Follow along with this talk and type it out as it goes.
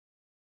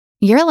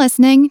You're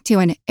listening to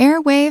an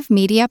Airwave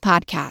Media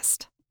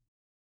Podcast.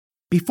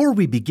 Before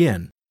we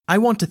begin, I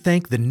want to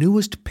thank the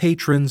newest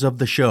patrons of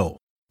the show,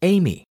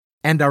 Amy,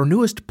 and our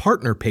newest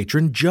partner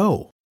patron,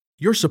 Joe.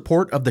 Your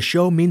support of the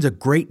show means a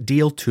great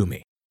deal to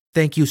me.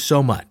 Thank you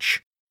so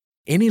much.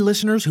 Any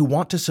listeners who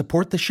want to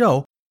support the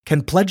show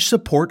can pledge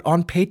support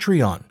on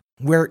Patreon,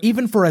 where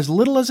even for as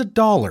little as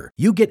 $1,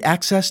 you get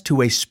access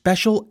to a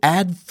special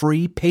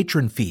ad-free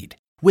patron feed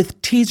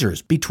with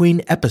teasers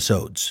between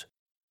episodes.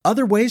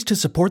 Other ways to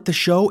support the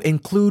show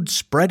include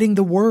spreading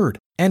the word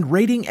and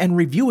rating and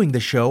reviewing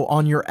the show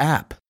on your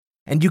app.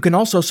 And you can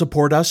also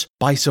support us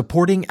by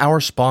supporting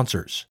our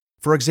sponsors.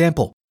 For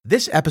example,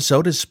 this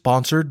episode is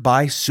sponsored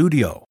by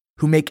Sudio,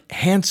 who make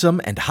handsome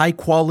and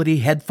high-quality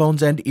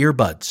headphones and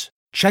earbuds.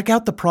 Check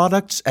out the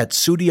products at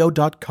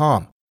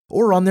sudio.com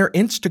or on their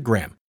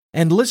Instagram.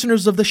 And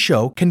listeners of the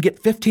show can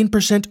get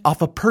 15%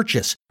 off a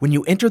purchase when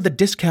you enter the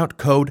discount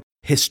code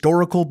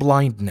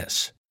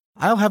HistoricalBlindness.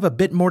 I'll have a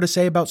bit more to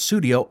say about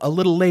Sudio a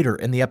little later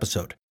in the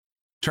episode.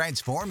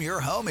 Transform your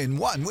home in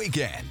one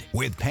weekend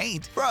with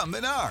paint from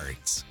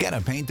Menards. Get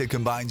a paint that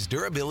combines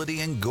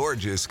durability and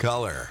gorgeous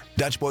color.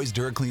 Dutch Boys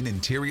DuraClean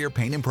Interior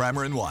Paint and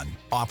Primer in One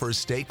offers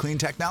Stay Clean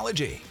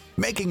technology,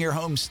 making your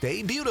home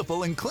stay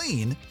beautiful and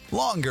clean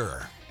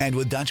longer. And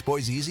with Dutch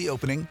Boy's easy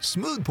opening,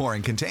 smooth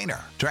pouring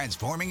container,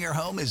 transforming your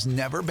home has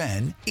never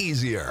been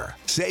easier.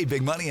 Save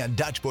big money on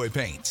Dutch Boy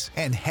paints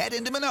and head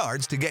into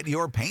Menards to get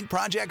your paint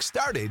project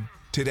started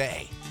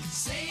today.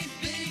 Save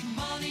big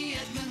money at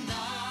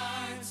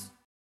Menards.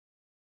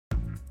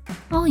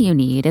 All you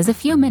need is a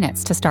few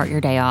minutes to start your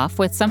day off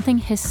with something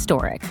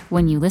historic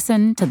when you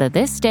listen to the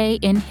This Day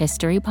in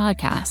History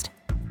podcast.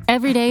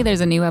 Every day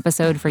there's a new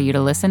episode for you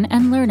to listen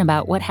and learn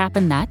about what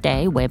happened that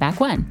day way back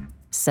when.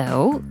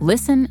 So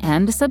listen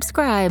and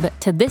subscribe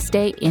to This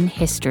Day in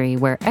History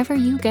wherever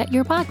you get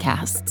your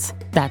podcasts.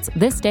 That's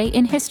This Day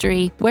in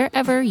History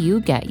wherever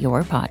you get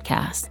your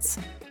podcasts.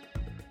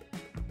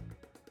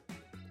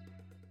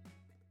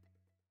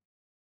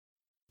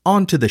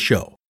 On to the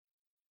show.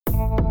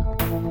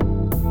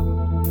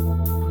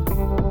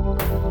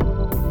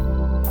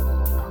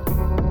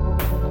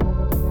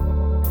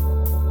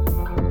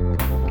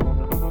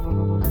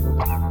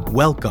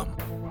 Welcome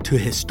to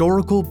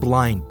Historical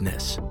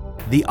Blindness,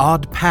 the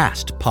Odd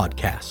Past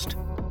podcast.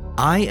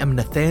 I am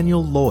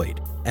Nathaniel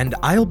Lloyd, and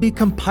I'll be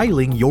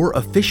compiling your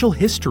official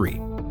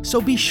history, so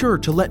be sure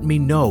to let me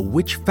know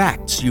which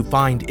facts you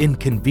find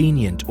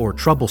inconvenient or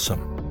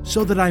troublesome,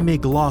 so that I may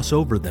gloss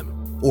over them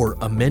or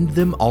amend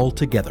them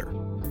altogether.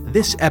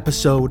 This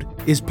episode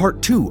is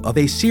part 2 of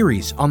a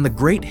series on the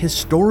great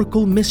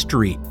historical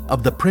mystery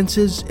of the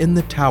princes in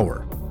the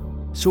tower.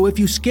 So if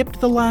you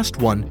skipped the last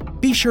one,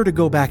 be sure to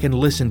go back and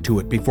listen to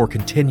it before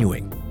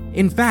continuing.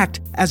 In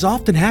fact, as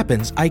often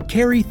happens, I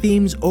carry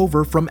themes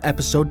over from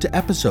episode to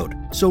episode.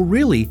 So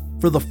really,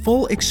 for the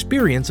full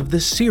experience of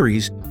this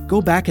series,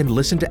 go back and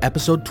listen to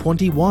episode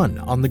 21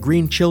 on the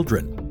Green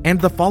Children and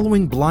the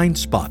following blind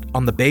spot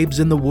on the Babes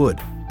in the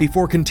Wood,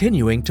 before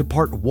continuing to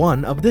part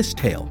 1 of this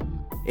tale.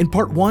 In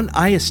part 1,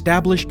 I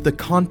established the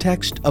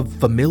context of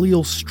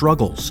familial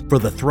struggles for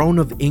the throne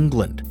of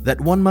England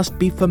that one must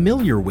be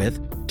familiar with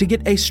to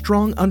get a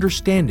strong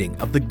understanding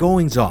of the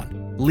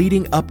goings-on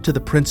leading up to the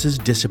prince's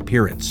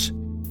disappearance,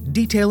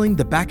 detailing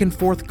the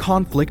back-and-forth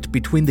conflict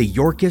between the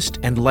Yorkist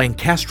and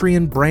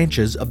Lancastrian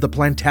branches of the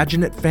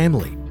Plantagenet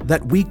family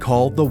that we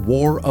call the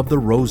War of the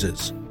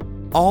Roses,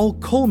 all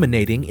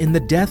culminating in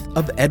the death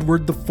of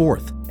Edward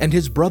IV and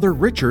his brother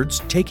Richard's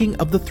taking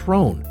of the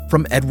throne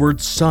from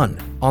Edward's son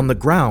on the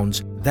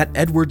grounds that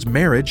Edward's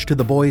marriage to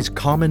the boy's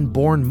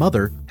common-born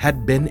mother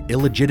had been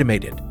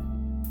illegitimated.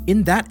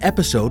 In that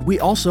episode, we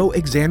also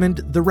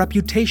examined the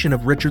reputation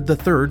of Richard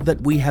III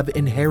that we have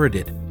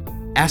inherited,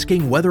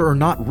 asking whether or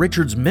not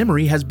Richard's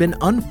memory has been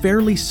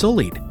unfairly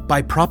sullied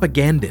by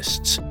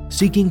propagandists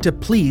seeking to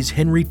please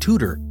Henry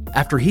Tudor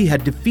after he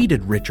had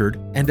defeated Richard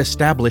and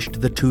established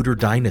the Tudor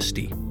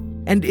dynasty.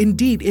 And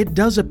indeed, it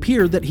does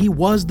appear that he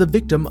was the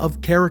victim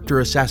of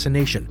character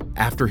assassination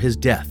after his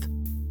death,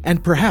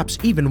 and perhaps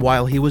even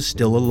while he was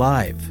still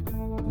alive.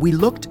 We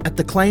looked at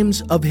the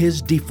claims of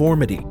his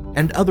deformity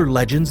and other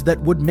legends that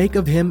would make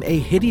of him a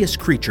hideous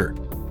creature,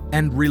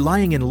 and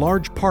relying in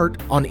large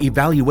part on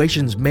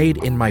evaluations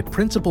made in my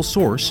principal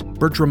source,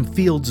 Bertram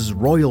Fields'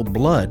 Royal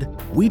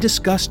Blood, we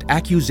discussed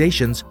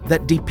accusations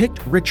that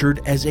depict Richard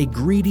as a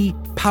greedy,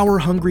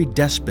 power-hungry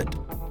despot,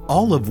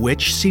 all of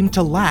which seem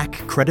to lack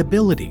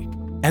credibility.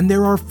 And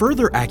there are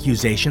further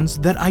accusations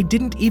that I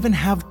didn't even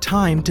have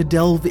time to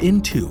delve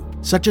into,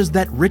 such as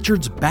that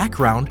Richard's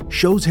background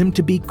shows him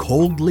to be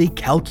coldly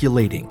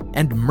calculating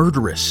and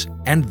murderous,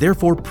 and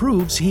therefore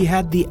proves he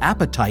had the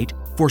appetite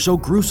for so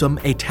gruesome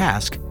a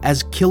task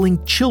as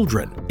killing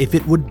children if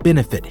it would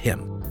benefit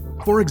him.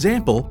 For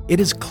example, it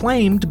is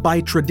claimed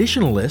by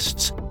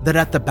traditionalists that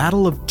at the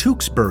Battle of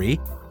Tewkesbury,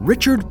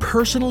 Richard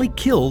personally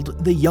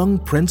killed the young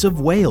Prince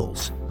of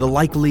Wales, the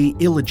likely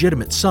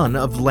illegitimate son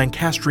of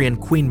Lancastrian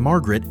Queen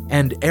Margaret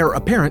and heir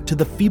apparent to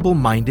the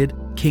feeble-minded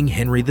King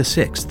Henry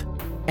VI.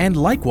 And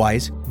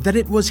likewise, that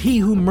it was he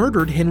who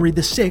murdered Henry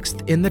VI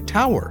in the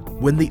Tower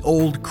when the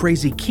old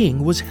crazy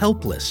king was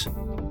helpless.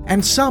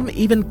 And some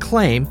even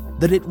claim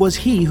that it was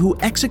he who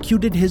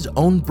executed his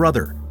own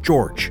brother,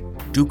 George,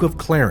 Duke of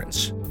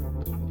Clarence.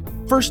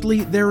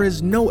 Firstly, there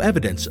is no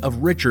evidence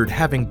of Richard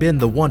having been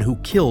the one who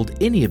killed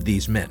any of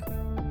these men.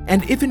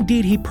 And if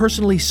indeed he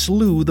personally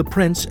slew the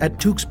prince at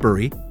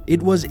Tewkesbury,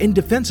 it was in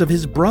defense of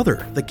his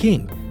brother, the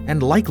king,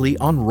 and likely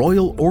on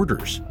royal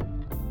orders.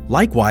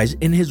 Likewise,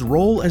 in his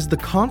role as the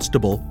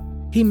constable,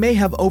 he may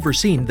have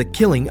overseen the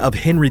killing of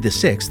Henry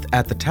VI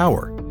at the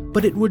Tower,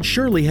 but it would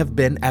surely have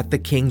been at the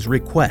king's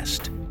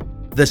request.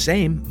 The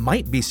same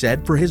might be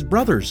said for his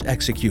brother's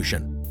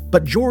execution,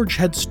 but George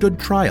had stood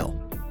trial,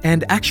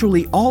 and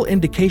actually all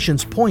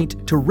indications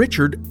point to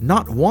Richard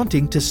not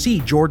wanting to see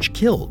George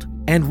killed,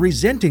 and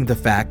resenting the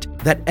fact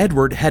that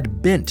Edward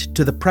had bent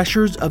to the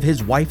pressures of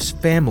his wife's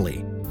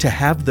family to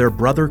have their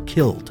brother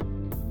killed.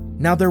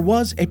 Now, there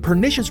was a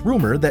pernicious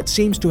rumor that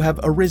seems to have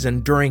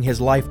arisen during his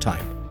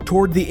lifetime,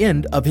 toward the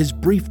end of his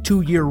brief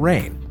 2-year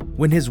reign,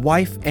 when his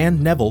wife,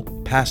 Anne Neville,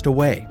 passed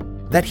away,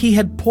 that he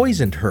had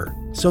poisoned her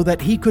so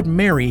that he could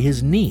marry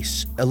his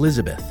niece,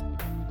 Elizabeth.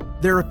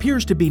 There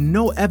appears to be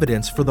no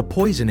evidence for the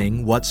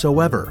poisoning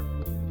whatsoever.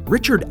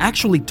 Richard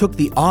actually took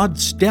the odd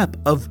step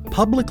of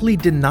publicly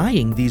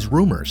denying these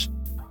rumors,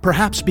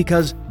 perhaps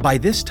because by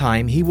this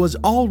time he was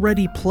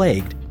already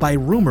plagued by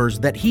rumors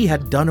that he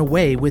had done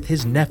away with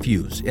his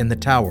nephews in the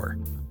Tower.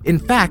 In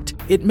fact,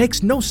 it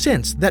makes no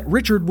sense that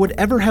Richard would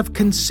ever have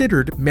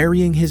considered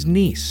marrying his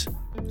niece,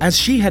 as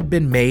she had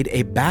been made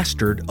a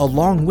bastard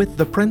along with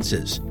the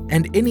princes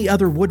and any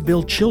other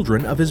Woodville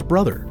children of his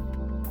brother.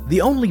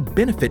 The only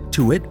benefit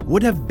to it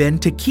would have been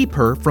to keep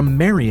her from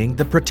marrying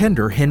the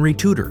pretender Henry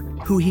Tudor,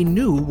 who he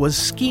knew was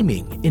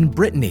scheming in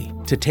Brittany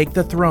to take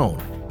the throne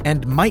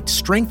and might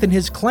strengthen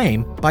his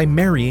claim by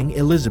marrying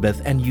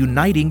Elizabeth and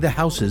uniting the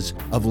houses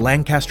of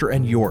Lancaster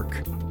and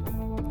York.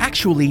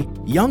 Actually,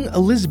 young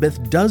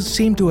Elizabeth does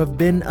seem to have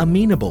been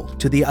amenable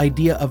to the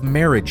idea of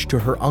marriage to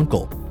her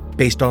uncle,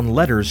 based on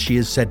letters she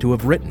is said to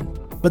have written.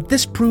 But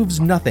this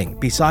proves nothing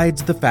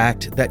besides the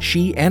fact that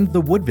she and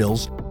the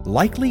Woodvilles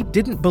likely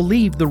didn't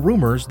believe the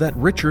rumors that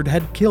Richard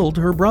had killed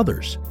her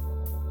brothers.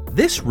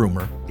 This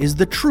rumor is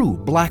the true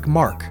black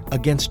mark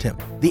against him,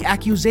 the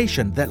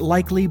accusation that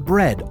likely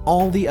bred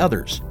all the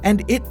others,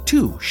 and it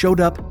too showed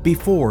up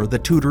before the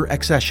Tudor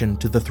accession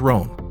to the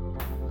throne.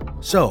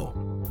 So,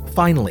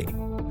 finally,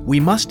 we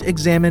must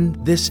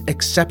examine this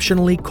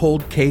exceptionally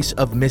cold case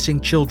of missing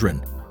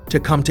children to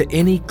come to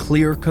any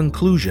clear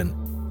conclusion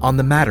on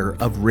the matter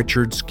of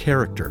Richard's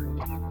character.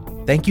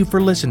 Thank you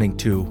for listening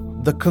to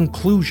the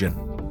conclusion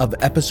of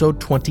episode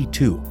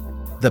 22,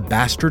 The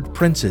Bastard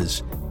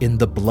Princes in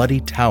the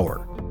Bloody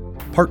Tower,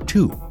 Part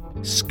 2,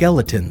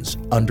 Skeletons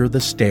Under the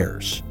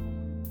Stairs.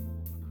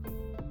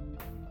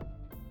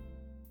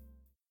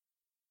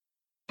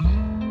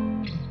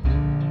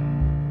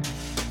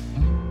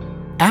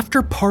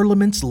 After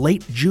Parliament's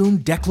late June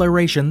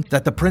declaration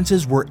that the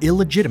princes were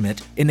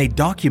illegitimate in a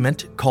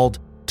document called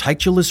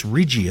Titulus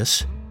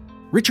Regius,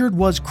 Richard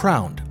was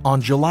crowned on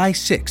July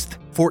 6,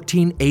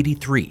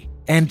 1483,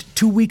 and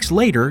 2 weeks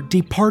later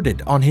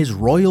departed on his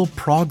royal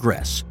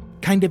progress,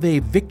 kind of a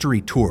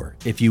victory tour,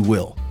 if you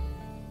will.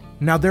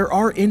 Now, there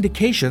are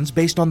indications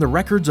based on the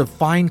records of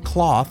fine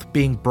cloth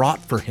being brought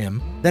for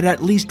him that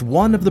at least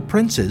one of the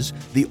princes,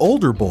 the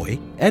older boy,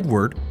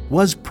 Edward,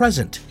 was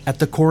present at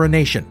the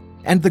coronation.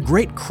 And the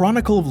Great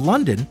Chronicle of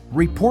London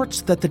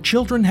reports that the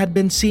children had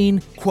been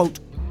seen, quote,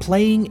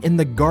 playing in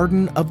the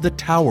garden of the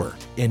Tower,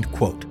 end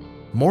quote,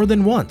 more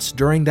than once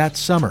during that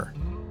summer.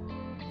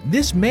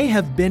 This may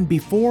have been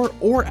before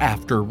or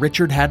after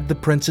Richard had the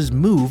princes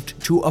moved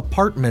to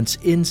apartments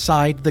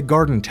inside the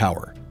garden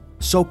tower,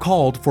 so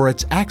called for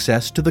its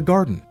access to the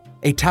garden,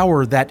 a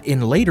tower that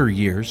in later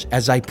years,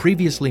 as I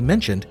previously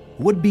mentioned,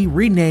 would be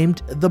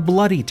renamed the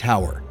Bloody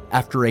Tower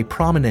after a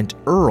prominent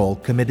earl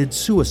committed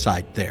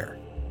suicide there.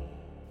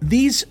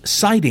 These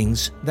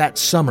sightings that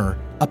summer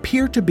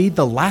appear to be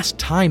the last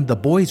time the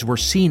boys were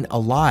seen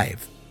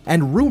alive,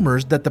 and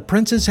rumors that the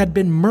princes had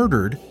been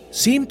murdered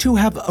seem to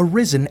have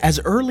arisen as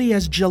early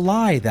as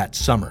July that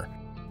summer,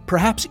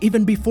 perhaps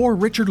even before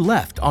Richard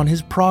left on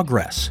his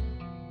progress.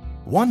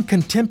 One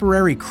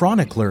contemporary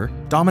chronicler,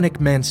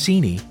 Dominic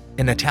Mancini,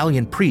 an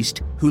Italian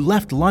priest who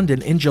left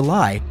London in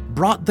July,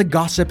 brought the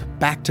gossip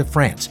back to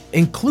France,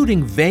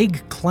 including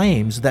vague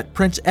claims that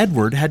Prince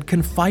Edward had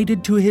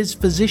confided to his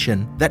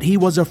physician that he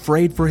was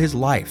afraid for his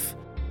life.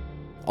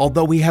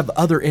 Although we have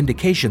other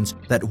indications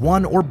that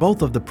one or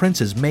both of the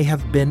princes may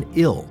have been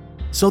ill,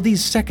 so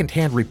these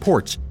second-hand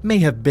reports may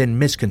have been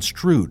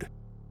misconstrued.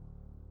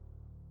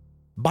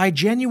 By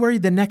January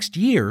the next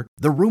year,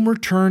 the rumor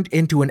turned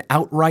into an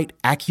outright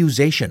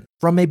accusation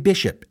from a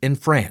bishop in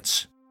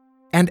France.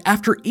 And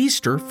after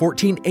Easter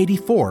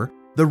 1484,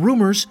 the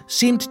rumors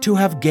seemed to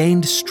have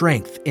gained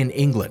strength in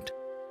England.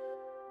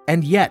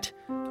 And yet,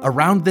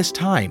 around this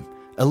time,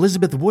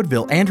 Elizabeth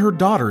Woodville and her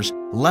daughters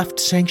left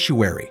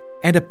sanctuary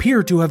and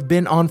appear to have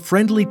been on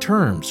friendly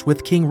terms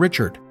with King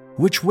Richard,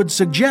 which would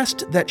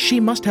suggest that she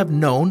must have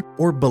known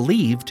or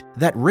believed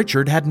that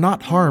Richard had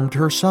not harmed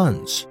her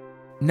sons.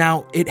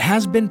 Now, it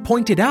has been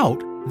pointed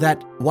out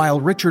that while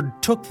Richard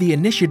took the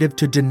initiative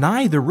to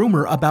deny the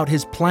rumor about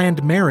his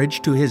planned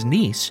marriage to his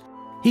niece,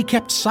 he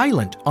kept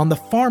silent on the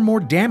far more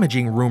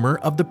damaging rumor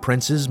of the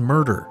prince's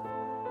murder.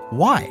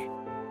 Why?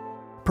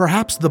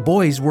 Perhaps the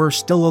boys were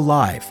still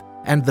alive,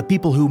 and the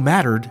people who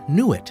mattered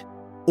knew it.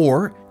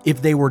 Or,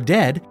 if they were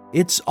dead,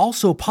 it's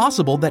also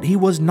possible that he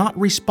was not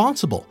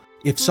responsible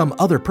if some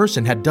other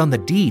person had done the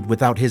deed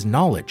without his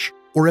knowledge,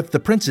 or if the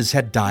princes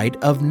had died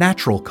of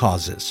natural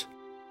causes.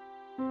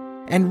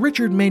 And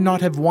Richard may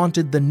not have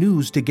wanted the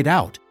news to get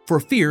out for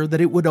fear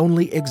that it would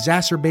only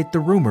exacerbate the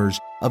rumors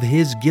of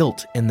his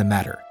guilt in the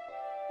matter.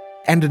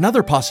 And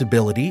another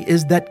possibility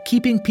is that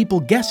keeping people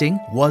guessing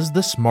was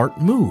the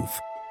smart move.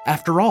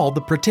 After all,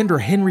 the pretender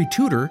Henry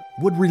Tudor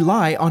would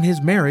rely on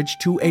his marriage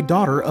to a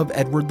daughter of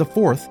Edward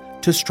IV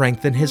to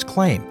strengthen his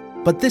claim.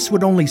 But this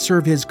would only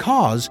serve his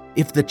cause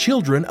if the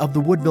children of the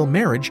Woodville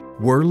marriage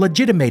were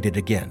legitimated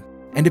again.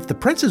 And if the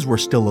princes were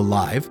still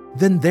alive,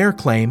 then their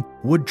claim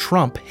would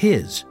trump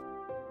his.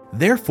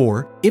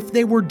 Therefore, if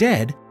they were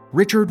dead,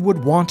 Richard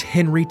would want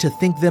Henry to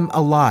think them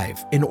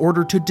alive in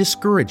order to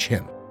discourage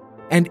him.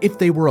 And if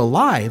they were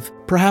alive,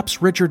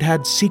 perhaps Richard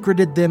had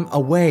secreted them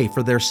away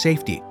for their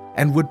safety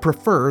and would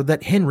prefer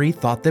that Henry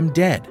thought them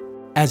dead,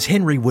 as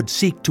Henry would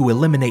seek to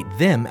eliminate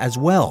them as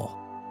well.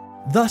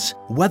 Thus,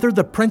 whether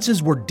the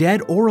princes were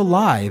dead or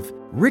alive,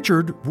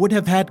 Richard would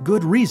have had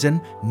good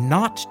reason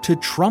not to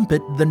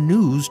trumpet the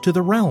news to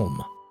the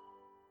realm.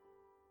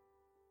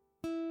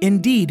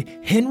 Indeed,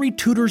 Henry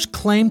Tudor's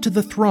claim to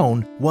the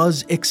throne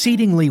was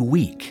exceedingly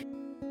weak.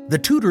 The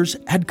Tudors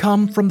had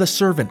come from the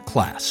servant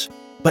class,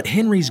 but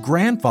Henry's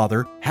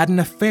grandfather had an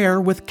affair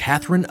with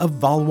Catherine of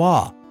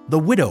Valois, the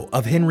widow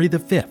of Henry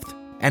V,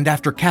 and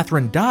after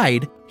Catherine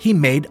died, he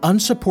made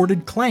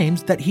unsupported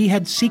claims that he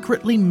had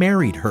secretly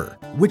married her,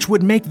 which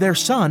would make their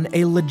son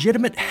a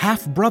legitimate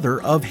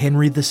half-brother of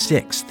Henry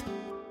VI.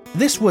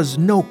 This was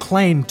no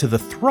claim to the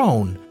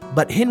throne,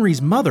 but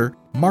Henry's mother,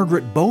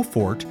 Margaret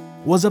Beaufort,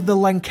 was of the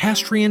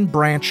Lancastrian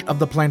branch of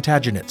the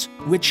Plantagenets,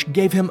 which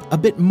gave him a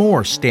bit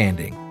more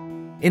standing.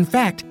 In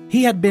fact,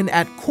 he had been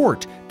at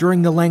court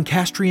during the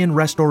Lancastrian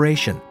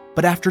Restoration,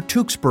 but after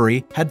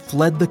Tewkesbury had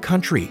fled the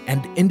country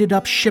and ended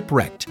up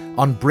shipwrecked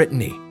on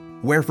Brittany,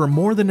 where for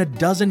more than a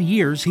dozen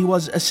years he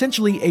was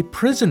essentially a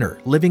prisoner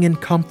living in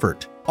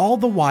comfort, all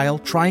the while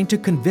trying to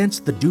convince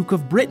the Duke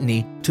of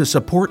Brittany to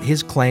support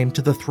his claim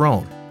to the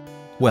throne.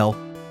 Well,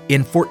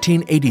 in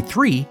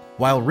 1483,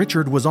 while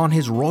Richard was on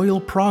his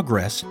royal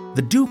progress,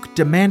 the Duke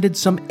demanded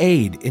some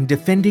aid in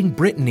defending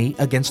Brittany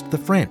against the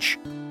French.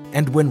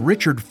 And when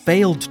Richard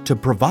failed to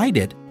provide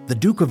it, the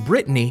Duke of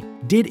Brittany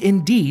did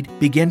indeed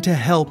begin to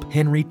help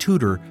Henry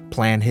Tudor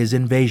plan his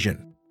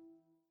invasion.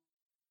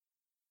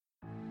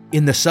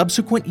 In the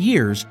subsequent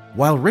years,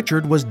 while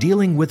Richard was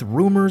dealing with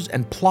rumors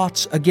and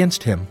plots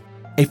against him,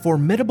 a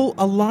formidable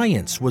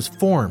alliance was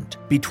formed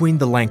between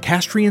the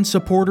Lancastrian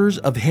supporters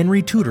of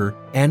Henry Tudor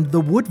and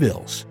the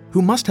Woodvilles,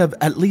 who must have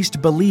at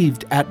least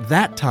believed at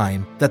that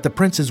time that the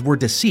princes were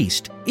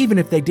deceased, even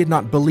if they did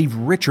not believe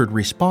Richard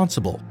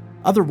responsible.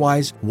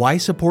 Otherwise, why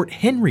support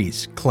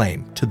Henry's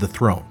claim to the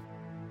throne?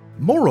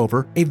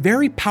 Moreover, a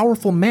very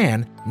powerful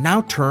man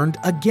now turned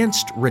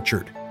against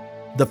Richard.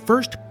 The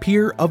first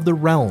peer of the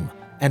realm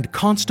and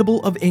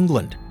constable of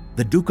England,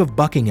 the Duke of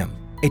Buckingham,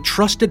 a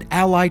trusted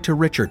ally to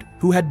Richard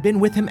who had been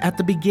with him at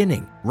the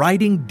beginning,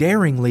 riding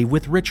daringly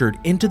with Richard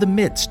into the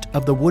midst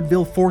of the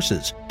Woodville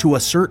forces to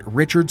assert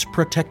Richard's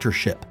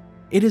protectorship.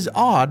 It is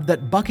odd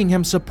that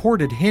Buckingham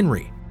supported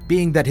Henry,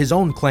 being that his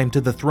own claim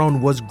to the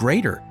throne was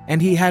greater and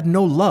he had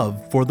no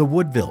love for the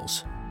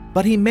Woodvilles.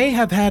 But he may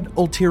have had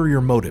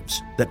ulterior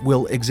motives that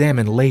we'll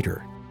examine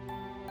later.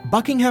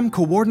 Buckingham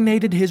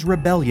coordinated his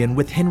rebellion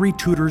with Henry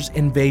Tudor's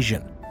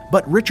invasion,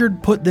 but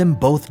Richard put them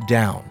both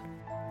down.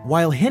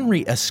 While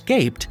Henry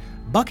escaped,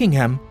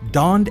 Buckingham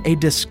donned a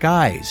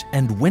disguise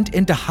and went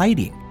into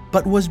hiding,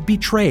 but was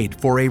betrayed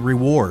for a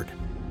reward.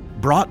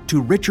 Brought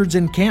to Richard's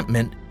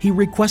encampment, he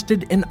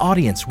requested an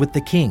audience with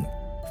the king,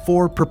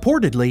 for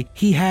purportedly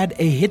he had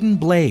a hidden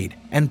blade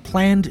and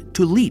planned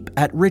to leap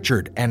at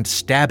Richard and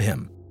stab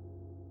him.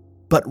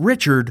 But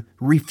Richard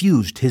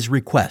refused his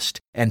request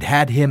and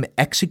had him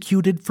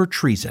executed for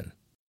treason.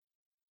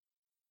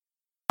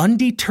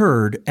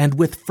 Undeterred and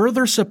with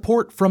further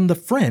support from the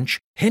French,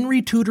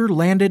 Henry Tudor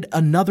landed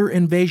another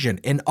invasion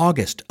in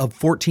August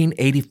of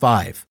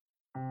 1485.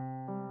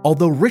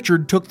 Although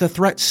Richard took the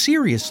threat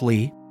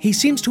seriously, he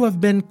seems to have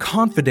been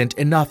confident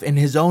enough in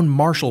his own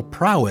martial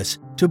prowess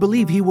to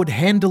believe he would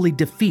handily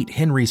defeat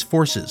Henry's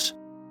forces.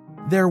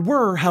 There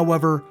were,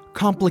 however,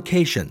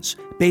 complications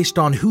based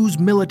on whose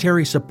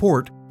military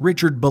support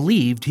Richard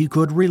believed he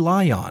could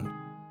rely on.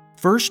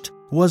 First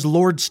was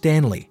Lord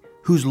Stanley,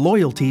 whose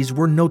loyalties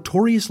were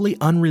notoriously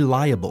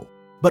unreliable.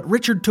 But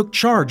Richard took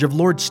charge of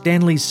Lord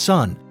Stanley's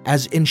son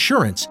as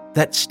insurance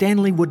that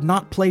Stanley would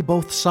not play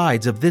both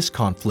sides of this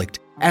conflict,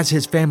 as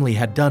his family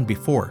had done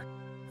before.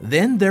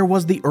 Then there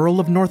was the Earl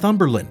of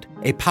Northumberland,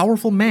 a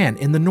powerful man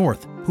in the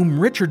north, whom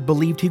Richard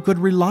believed he could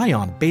rely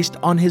on based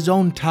on his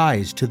own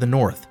ties to the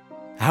north.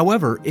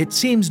 However, it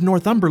seems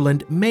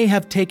Northumberland may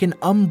have taken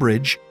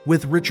umbrage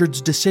with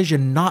Richard's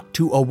decision not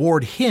to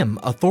award him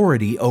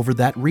authority over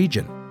that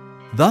region.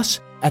 Thus,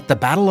 at the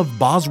Battle of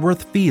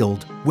Bosworth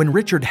Field, when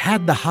Richard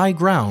had the high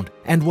ground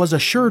and was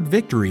assured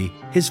victory,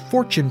 his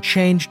fortune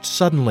changed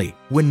suddenly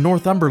when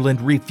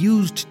Northumberland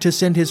refused to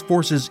send his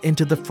forces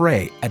into the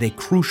fray at a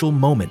crucial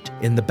moment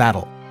in the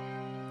battle.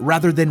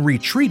 Rather than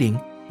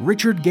retreating,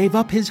 Richard gave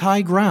up his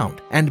high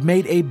ground and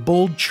made a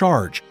bold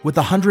charge with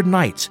 100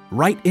 knights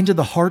right into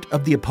the heart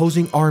of the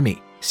opposing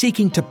army,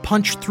 seeking to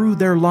punch through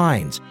their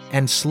lines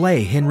and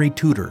slay Henry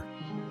Tudor.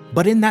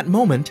 But in that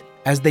moment,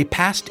 as they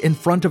passed in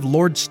front of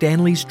Lord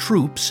Stanley's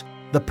troops,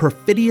 the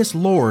perfidious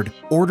lord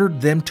ordered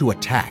them to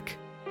attack.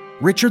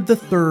 Richard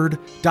III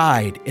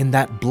died in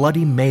that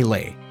bloody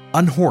melee,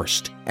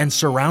 unhorsed and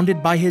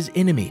surrounded by his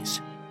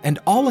enemies, and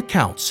all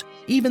accounts,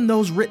 even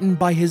those written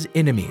by his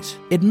enemies,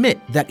 admit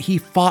that he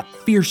fought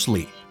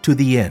fiercely to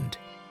the end.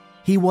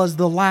 He was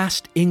the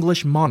last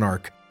English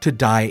monarch to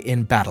die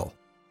in battle.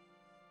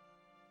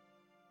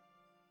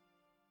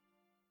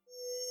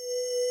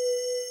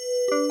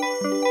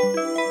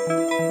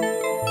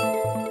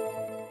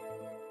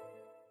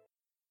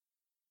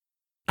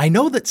 I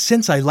know that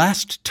since I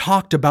last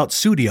talked about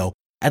Sudio,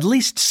 at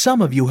least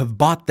some of you have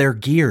bought their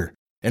gear,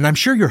 and I'm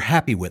sure you're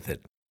happy with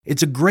it.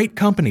 It's a great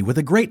company with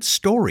a great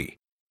story.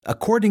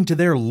 According to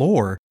their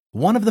lore,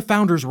 one of the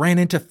founders ran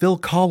into Phil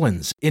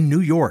Collins in New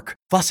York,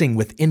 fussing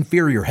with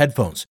inferior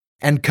headphones,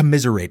 and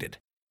commiserated.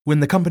 When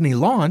the company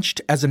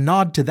launched, as a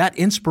nod to that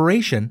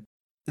inspiration,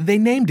 they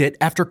named it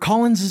after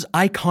Collins'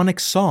 iconic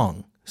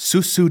song,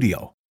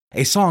 Sussudio,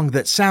 a song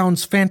that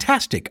sounds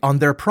fantastic on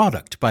their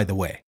product, by the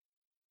way.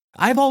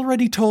 I've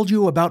already told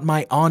you about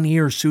my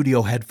on-ear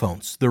Sudio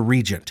headphones, the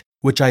Regent,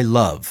 which I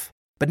love.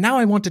 But now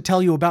I want to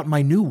tell you about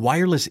my new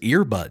wireless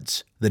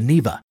earbuds, the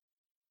Neva.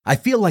 I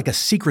feel like a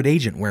secret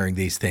agent wearing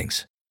these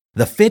things.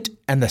 The fit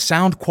and the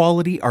sound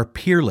quality are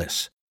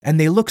peerless, and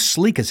they look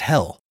sleek as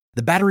hell.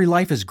 The battery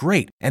life is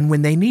great, and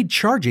when they need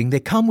charging,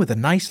 they come with a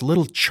nice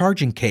little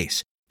charging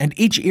case, and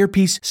each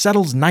earpiece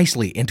settles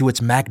nicely into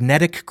its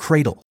magnetic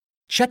cradle.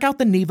 Check out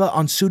the Neva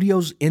on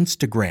Sudio's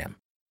Instagram,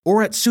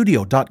 or at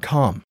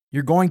sudio.com.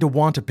 You're going to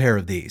want a pair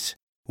of these.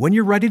 When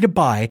you're ready to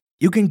buy,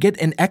 you can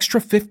get an extra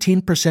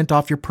 15%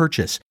 off your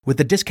purchase with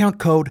the discount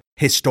code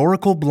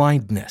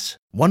HistoricalBlindness.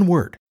 One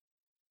word.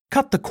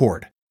 Cut the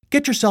cord.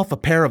 Get yourself a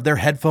pair of their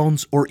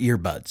headphones or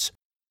earbuds.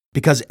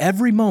 Because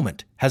every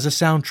moment has a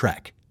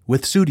soundtrack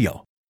with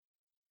Sudio.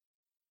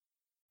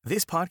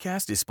 This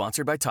podcast is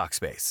sponsored by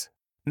Talkspace.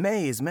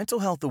 May is Mental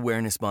Health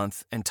Awareness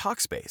Month, and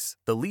Talkspace,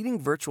 the leading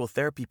virtual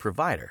therapy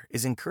provider,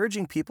 is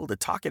encouraging people to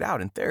talk it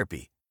out in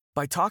therapy.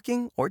 By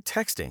talking or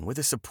texting with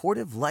a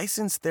supportive,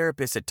 licensed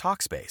therapist at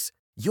Talkspace,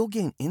 you'll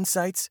gain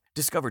insights,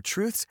 discover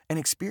truths, and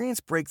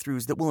experience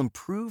breakthroughs that will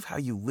improve how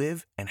you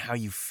live and how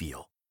you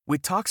feel.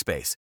 With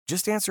Talkspace,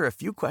 just answer a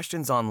few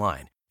questions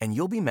online, and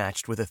you'll be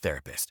matched with a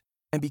therapist.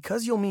 And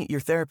because you'll meet your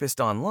therapist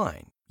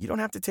online, you don't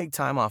have to take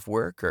time off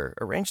work or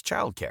arrange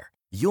childcare.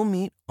 You'll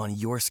meet on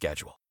your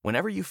schedule,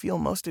 whenever you feel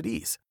most at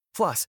ease.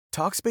 Plus,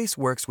 Talkspace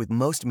works with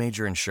most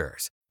major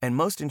insurers, and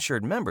most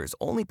insured members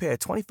only pay a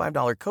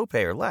 $25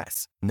 copay or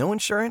less. No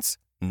insurance?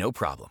 No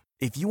problem.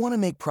 If you want to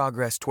make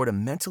progress toward a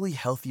mentally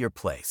healthier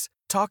place,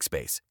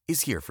 Talkspace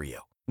is here for you.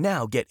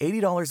 Now get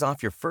 $80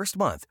 off your first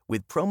month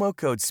with promo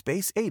code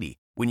SPACE80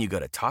 when you go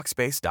to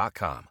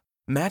Talkspace.com.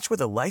 Match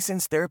with a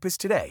licensed therapist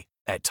today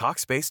at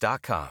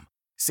Talkspace.com.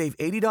 Save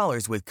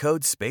 $80 with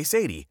code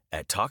SPACE80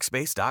 at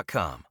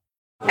Talkspace.com.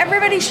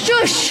 Everybody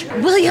shush!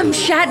 William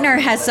Shatner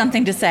has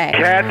something to say.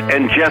 Cat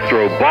and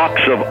Jethro,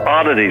 box of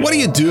oddities. What do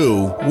you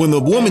do when the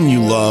woman you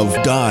love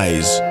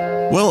dies?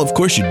 Well, of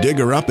course you dig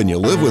her up and you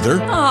live with her.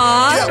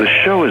 Aww.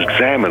 The show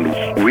examines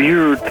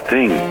weird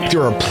things.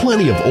 There are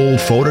plenty of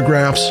old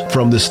photographs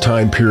from this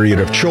time period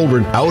of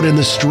children out in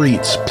the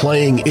streets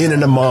playing in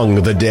and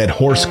among the dead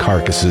horse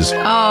carcasses.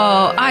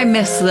 Oh, I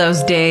miss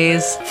those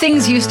days.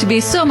 Things used to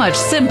be so much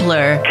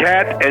simpler.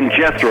 Cat and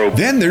Jethro.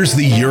 Then there's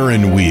the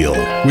urine wheel,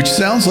 which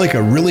sounds like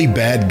a really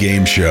bad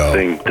game show.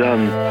 They've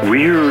done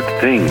weird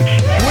things.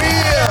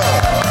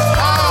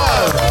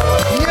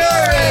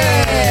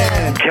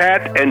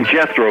 Cat and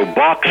Jethro,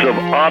 box of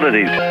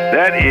oddities.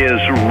 That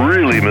is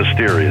really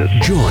mysterious.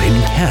 Join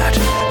Cat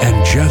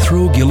and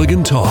Jethro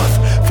Gilligan Toth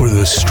for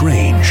the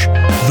strange,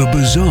 the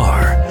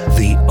bizarre,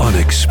 the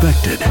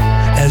unexpected,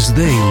 as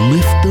they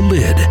lift the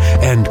lid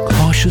and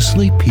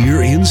cautiously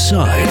peer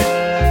inside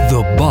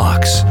the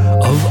Box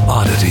of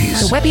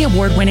Oddities. The Webby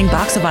Award-winning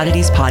Box of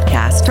Oddities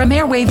podcast from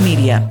Airwave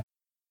Media.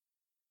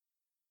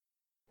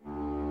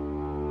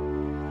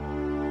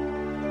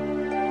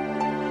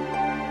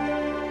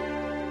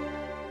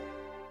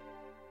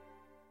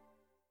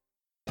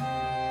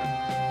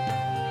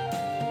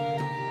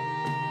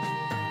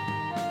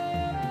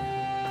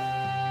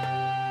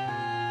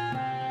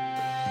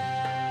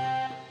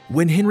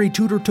 When Henry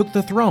Tudor took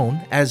the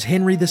throne as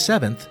Henry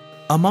VII,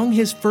 among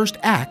his first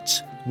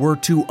acts were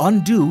to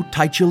undo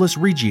Titulus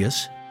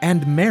Regius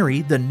and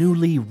marry the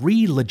newly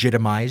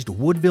re-legitimized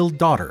Woodville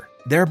daughter,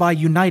 thereby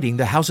uniting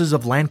the houses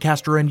of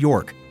Lancaster and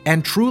York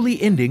and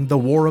truly ending the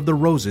War of the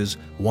Roses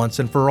once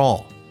and for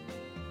all.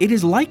 It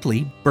is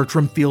likely,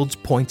 Bertram Fields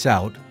points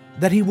out,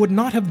 that he would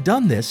not have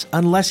done this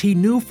unless he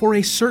knew for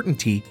a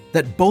certainty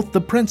that both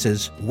the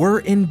princes were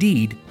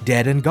indeed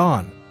dead and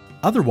gone.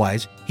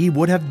 Otherwise, he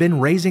would have been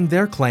raising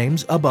their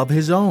claims above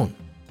his own.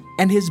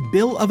 And his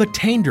bill of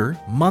attainder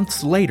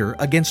months later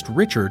against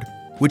Richard,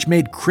 which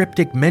made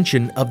cryptic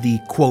mention of the,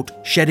 quote,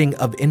 shedding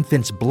of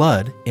infants'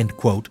 blood, end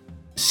quote,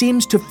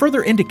 seems to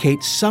further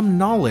indicate some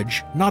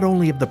knowledge not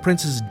only of the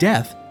prince's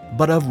death,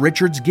 but of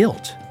Richard's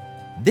guilt.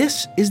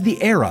 This is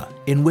the era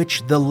in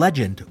which the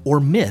legend or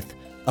myth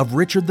of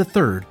Richard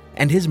III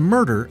and his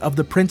murder of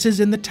the princes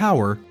in the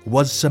Tower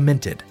was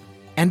cemented.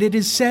 And it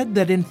is said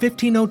that in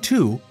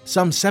 1502,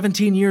 some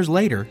 17 years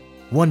later,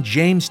 one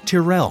James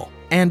Tyrrell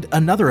and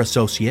another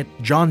associate,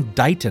 John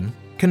Dighton,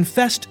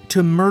 confessed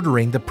to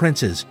murdering the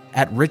princes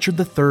at Richard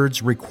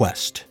III's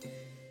request.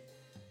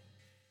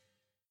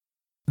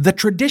 The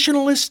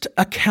traditionalist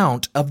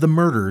account of the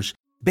murders,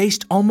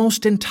 based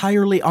almost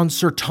entirely on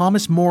Sir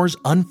Thomas More's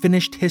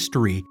unfinished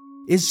history,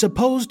 is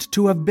supposed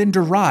to have been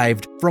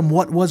derived from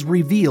what was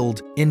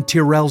revealed in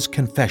Tyrrell's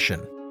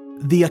confession.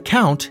 The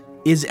account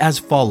is as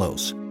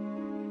follows.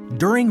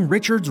 During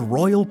Richard's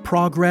royal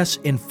progress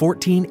in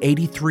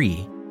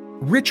 1483,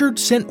 Richard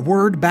sent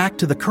word back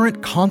to the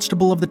current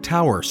Constable of the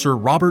Tower, Sir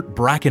Robert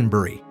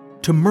Brackenbury,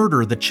 to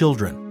murder the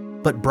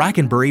children, but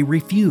Brackenbury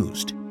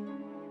refused.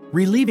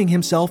 Relieving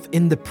himself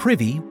in the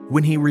privy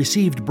when he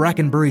received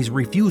Brackenbury's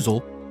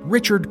refusal,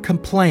 Richard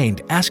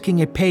complained,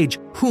 asking a page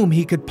whom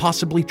he could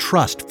possibly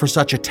trust for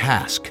such a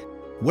task,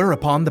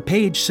 whereupon the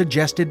page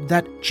suggested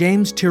that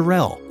James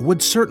Tyrrell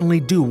would certainly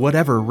do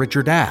whatever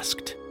Richard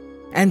asked.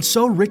 And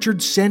so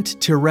Richard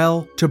sent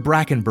Tyrrell to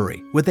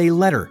Brackenbury with a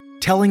letter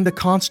telling the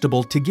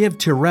constable to give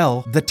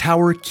Tyrrell the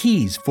Tower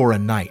keys for a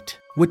night,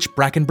 which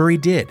Brackenbury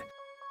did.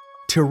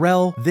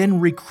 Tyrrell then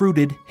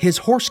recruited his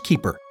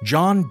horsekeeper,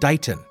 John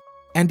Dighton,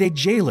 and a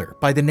jailer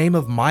by the name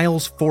of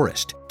Miles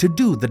Forrest to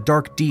do the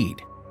dark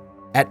deed.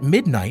 At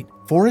midnight,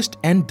 Forrest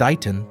and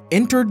Dighton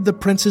entered the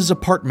prince's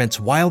apartments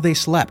while they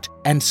slept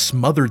and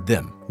smothered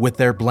them with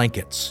their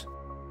blankets.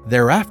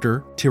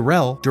 Thereafter,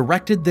 Tyrrell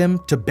directed them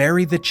to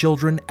bury the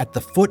children at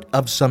the foot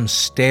of some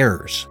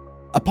stairs.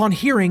 Upon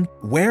hearing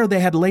where they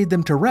had laid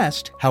them to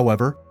rest,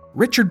 however,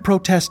 Richard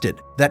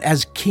protested that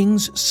as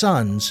king's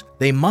sons,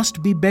 they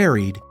must be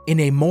buried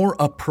in a more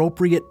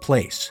appropriate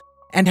place,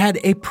 and had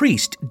a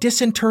priest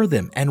disinter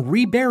them and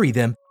rebury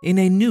them in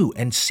a new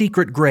and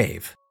secret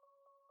grave.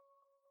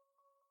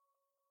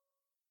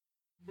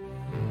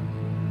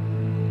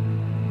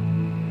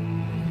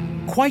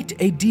 Quite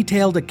a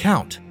detailed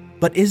account,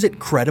 but is it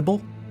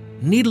credible?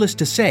 Needless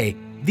to say,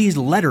 these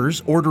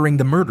letters ordering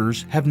the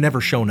murders have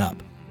never shown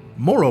up.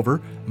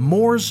 Moreover,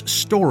 More's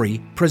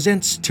story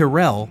presents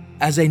Tyrrell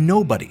as a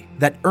nobody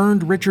that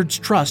earned Richard's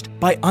trust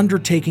by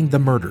undertaking the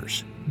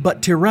murders.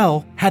 But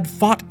Tyrrell had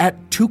fought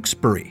at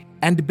Tewkesbury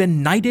and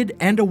been knighted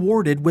and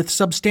awarded with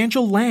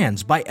substantial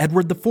lands by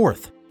Edward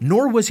IV,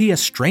 nor was he a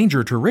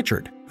stranger to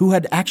Richard, who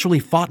had actually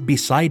fought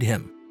beside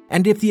him.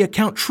 And if the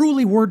account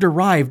truly were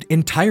derived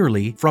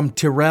entirely from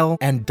Tyrrell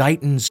and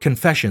Dighton's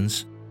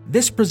confessions,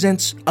 this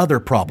presents other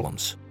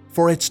problems,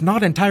 for it's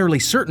not entirely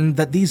certain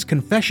that these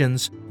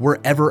confessions were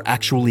ever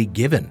actually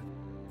given.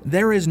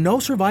 There is no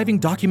surviving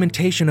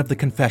documentation of the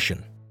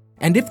confession,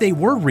 and if they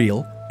were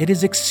real, it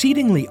is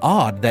exceedingly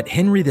odd that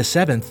Henry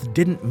VII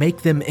didn't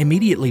make them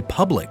immediately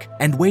public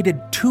and waited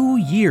 2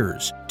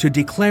 years to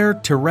declare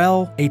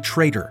Tyrrell a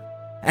traitor,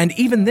 and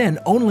even then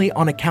only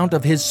on account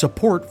of his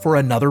support for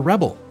another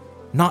rebel,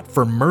 not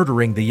for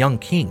murdering the young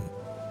king.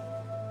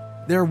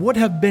 There would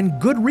have been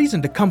good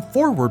reason to come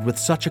forward with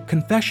such a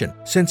confession,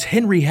 since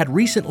Henry had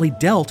recently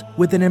dealt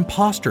with an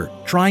impostor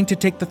trying to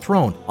take the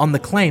throne on the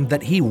claim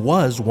that he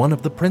was one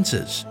of the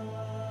princes.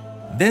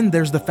 Then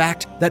there's the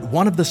fact that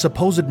one of the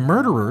supposed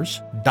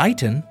murderers,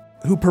 Dighton,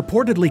 who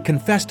purportedly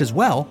confessed as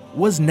well,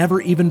 was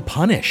never even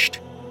punished.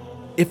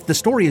 If the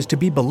story is to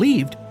be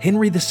believed,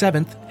 Henry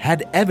VII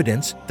had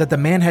evidence that the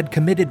man had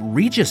committed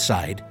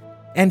regicide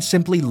and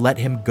simply let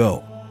him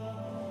go.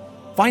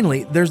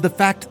 Finally, there's the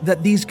fact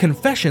that these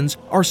confessions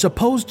are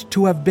supposed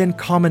to have been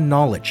common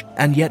knowledge,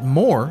 and yet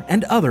More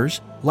and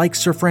others, like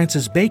Sir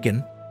Francis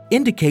Bacon,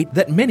 indicate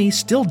that many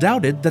still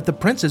doubted that the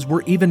princes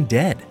were even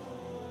dead.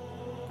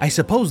 I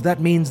suppose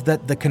that means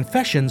that the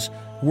confessions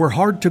were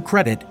hard to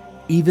credit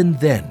even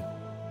then.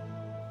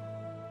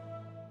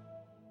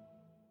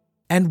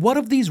 And what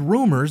of these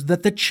rumors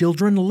that the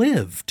children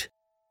lived?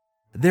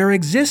 There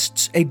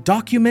exists a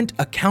document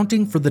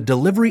accounting for the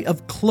delivery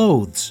of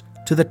clothes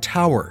to the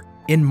Tower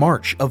in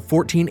March of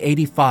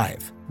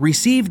 1485,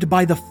 received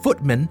by the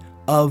footman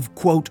of,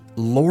 quote,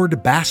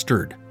 Lord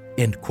Bastard,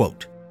 end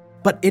quote.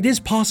 But it is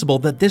possible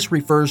that this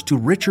refers to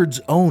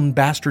Richard's own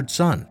bastard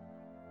son.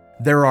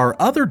 There are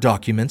other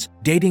documents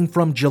dating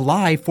from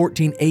July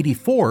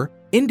 1484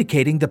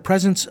 indicating the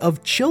presence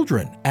of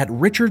children at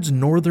Richard's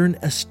northern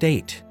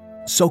estate.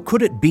 So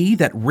could it be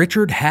that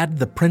Richard had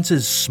the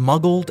princes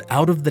smuggled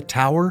out of the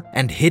Tower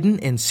and hidden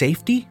in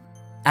safety?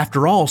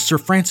 After all, Sir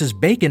Francis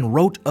Bacon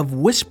wrote of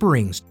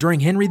whisperings during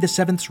Henry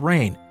VII's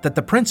reign that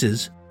the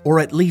princes, or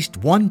at least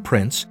one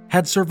prince,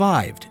 had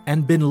survived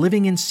and been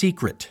living in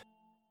secret.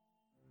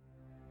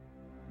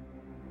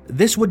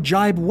 This would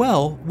jibe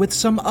well with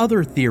some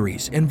other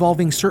theories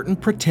involving certain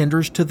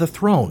pretenders to the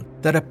throne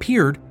that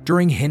appeared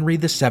during Henry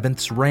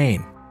VII's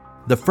reign.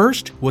 The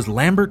first was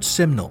Lambert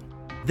Simnel.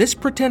 This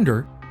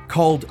pretender,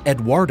 called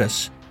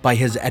Edwardus by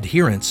his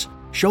adherents,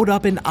 showed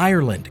up in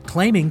Ireland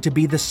claiming to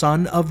be the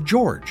son of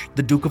George,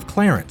 the Duke of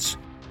Clarence,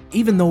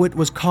 even though it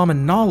was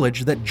common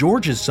knowledge that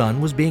George's son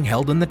was being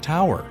held in the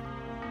Tower.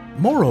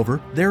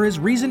 Moreover, there is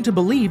reason to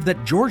believe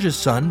that George's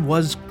son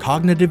was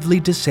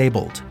cognitively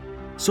disabled.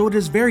 So it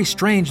is very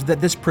strange that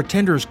this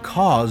pretender's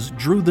cause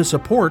drew the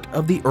support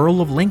of the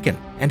Earl of Lincoln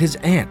and his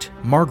aunt,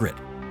 Margaret.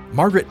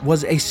 Margaret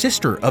was a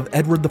sister of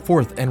Edward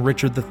IV and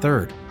Richard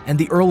III, and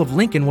the Earl of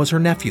Lincoln was her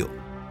nephew.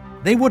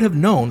 They would have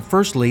known,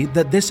 firstly,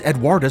 that this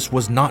Edwardus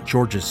was not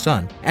George's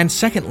son, and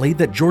secondly,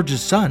 that George's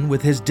son,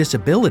 with his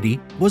disability,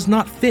 was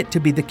not fit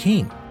to be the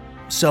king.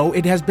 So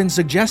it has been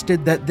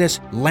suggested that this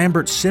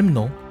Lambert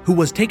Simnel, who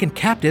was taken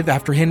captive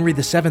after Henry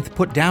VII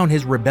put down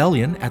his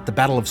rebellion at the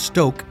Battle of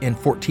Stoke in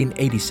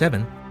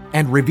 1487,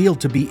 and revealed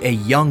to be a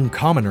young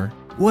commoner,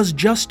 was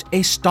just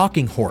a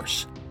stalking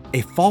horse,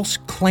 a false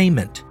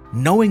claimant,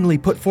 knowingly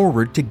put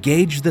forward to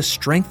gauge the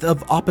strength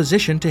of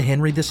opposition to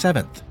Henry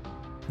VII.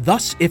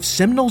 Thus, if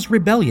Simnel's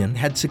rebellion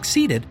had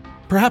succeeded,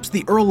 perhaps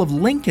the Earl of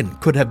Lincoln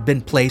could have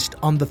been placed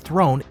on the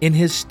throne in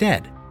his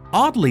stead.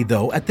 Oddly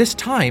though, at this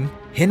time,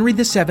 Henry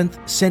VII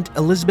sent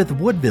Elizabeth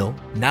Woodville,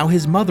 now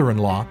his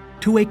mother-in-law,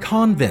 to a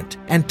convent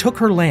and took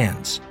her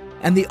lands,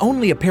 and the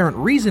only apparent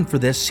reason for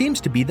this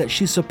seems to be that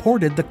she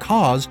supported the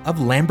cause of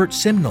Lambert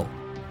Simnel.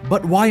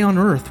 But why on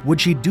earth would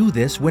she do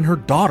this when her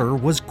daughter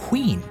was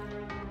queen?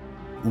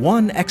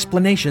 One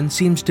explanation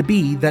seems to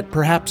be that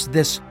perhaps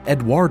this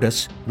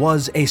Edwardus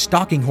was a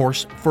stalking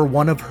horse for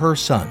one of her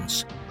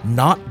sons,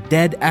 not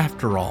dead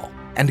after all,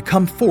 and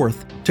come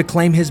forth to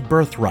claim his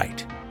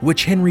birthright,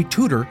 which Henry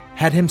Tudor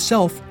had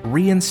himself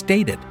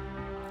reinstated.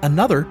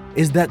 Another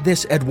is that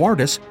this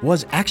Edwardus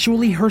was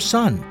actually her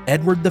son,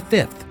 Edward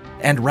V,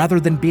 and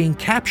rather than being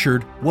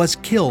captured, was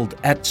killed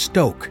at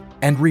Stoke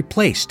and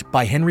replaced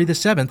by Henry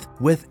VII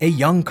with a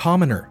young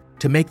commoner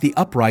to make the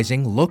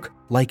uprising look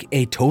like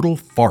a total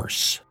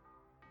farce.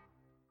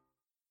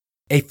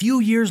 A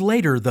few years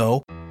later,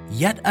 though,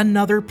 yet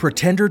another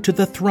pretender to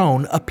the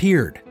throne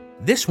appeared,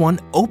 this one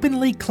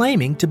openly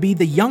claiming to be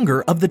the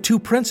younger of the two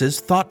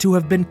princes thought to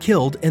have been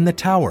killed in the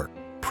Tower,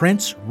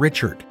 Prince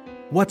Richard.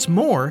 What's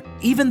more,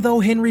 even though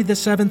Henry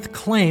VII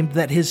claimed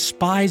that his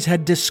spies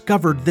had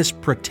discovered this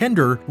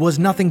pretender was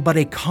nothing but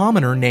a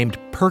commoner named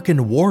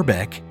Perkin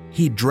Warbeck,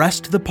 he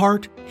dressed the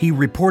part, he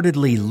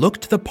reportedly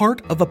looked the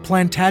part of a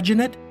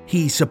Plantagenet,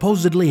 he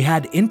supposedly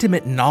had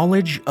intimate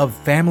knowledge of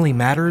family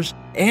matters,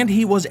 and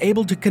he was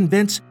able to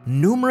convince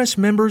numerous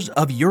members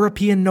of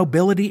European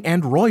nobility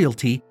and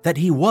royalty that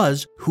he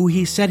was who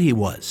he said he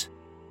was.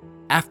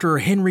 After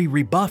Henry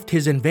rebuffed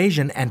his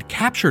invasion and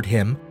captured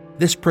him,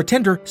 this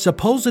pretender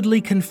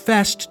supposedly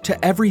confessed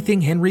to everything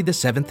Henry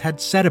VII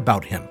had said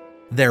about him.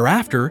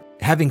 Thereafter,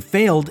 having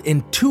failed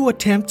in 2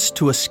 attempts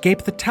to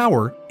escape the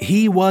Tower,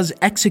 he was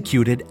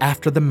executed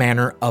after the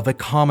manner of a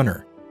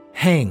commoner,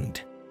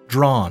 hanged,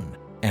 drawn,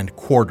 and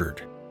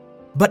quartered.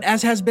 But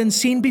as has been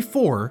seen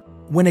before,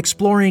 when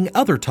exploring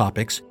other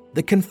topics,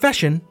 the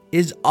confession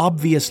is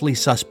obviously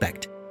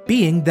suspect,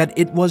 being that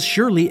it was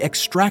surely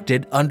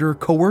extracted under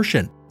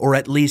coercion, or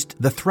at least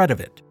the threat of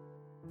it.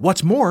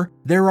 What's more,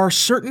 there are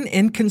certain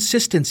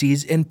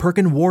inconsistencies in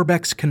Perkin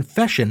Warbeck's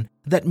confession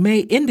that may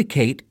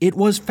indicate it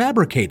was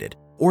fabricated,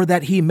 or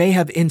that he may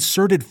have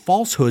inserted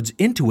falsehoods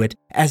into it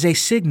as a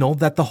signal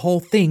that the whole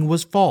thing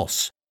was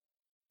false.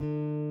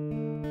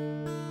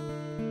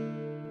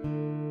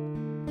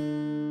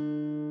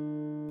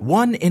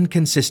 One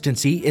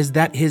inconsistency is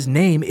that his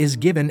name is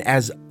given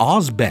as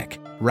Osbeck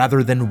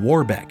rather than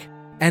Warbeck,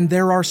 and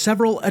there are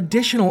several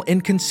additional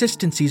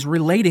inconsistencies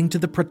relating to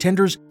the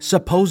pretender's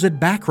supposed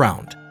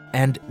background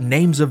and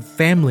names of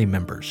family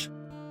members.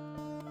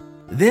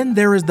 Then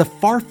there is the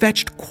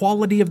far-fetched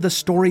quality of the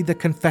story the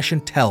confession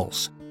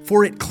tells,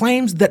 for it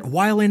claims that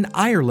while in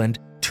Ireland,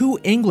 2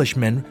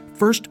 Englishmen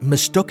first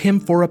mistook him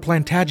for a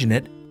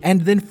Plantagenet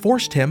and then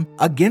forced him,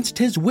 against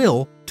his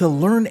will, to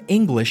learn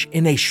English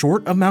in a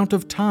short amount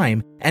of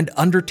time and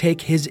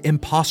undertake his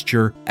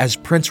imposture as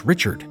Prince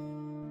Richard.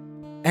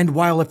 And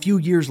while a few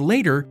years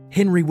later,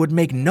 Henry would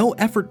make no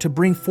effort to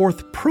bring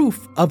forth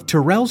proof of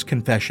Tyrrell's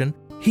confession,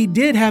 he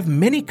did have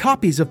many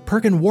copies of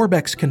Perkin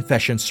Warbeck's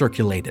confession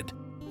circulated,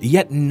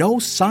 yet no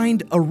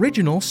signed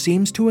original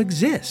seems to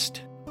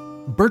exist.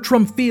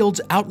 Bertram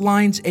Fields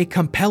outlines a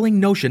compelling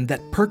notion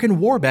that Perkin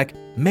Warbeck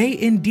may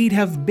indeed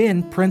have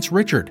been Prince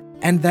Richard,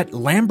 and that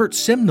Lambert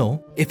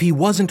Simnel, if he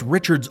wasn't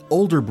Richard's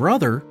older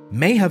brother,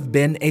 may have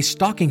been a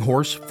stalking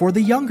horse for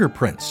the younger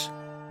prince.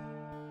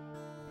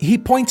 He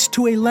points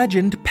to a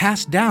legend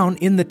passed down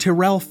in the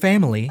Tyrrell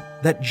family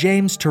that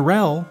James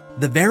Tyrrell,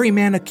 the very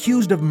man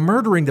accused of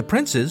murdering the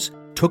princes,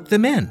 took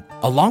them in,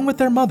 along with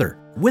their mother,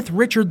 with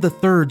Richard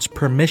III's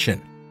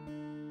permission.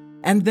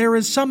 And there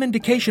is some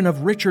indication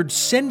of Richard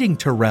sending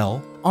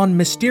Tyrrell on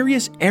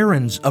mysterious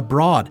errands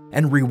abroad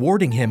and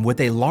rewarding him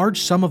with a large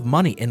sum of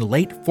money in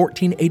late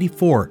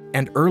 1484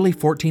 and early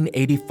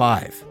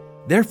 1485.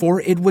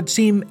 Therefore, it would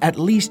seem at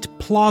least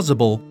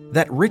plausible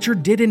that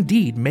Richard did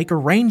indeed make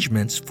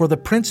arrangements for the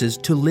princes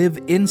to live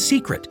in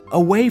secret,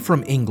 away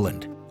from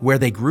England, where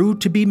they grew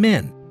to be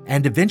men,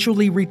 and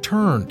eventually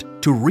returned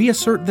to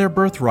reassert their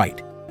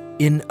birthright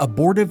in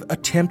abortive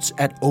attempts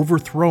at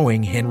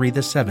overthrowing Henry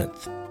VII.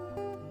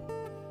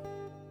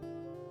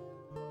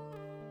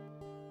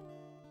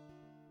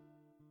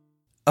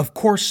 Of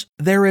course,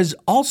 there is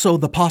also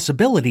the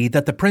possibility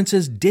that the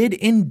princes did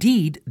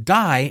indeed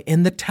die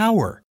in the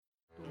Tower.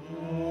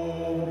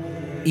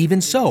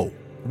 Even so,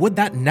 would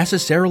that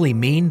necessarily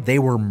mean they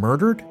were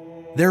murdered?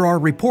 There are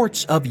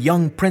reports of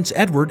young Prince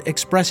Edward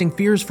expressing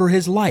fears for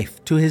his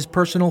life to his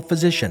personal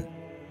physician.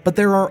 But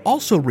there are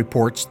also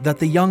reports that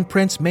the young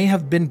prince may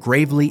have been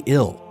gravely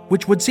ill,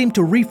 which would seem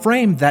to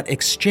reframe that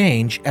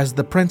exchange as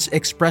the prince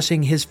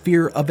expressing his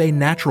fear of a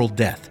natural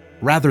death,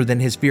 rather than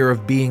his fear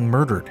of being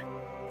murdered.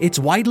 It's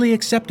widely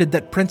accepted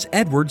that Prince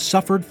Edward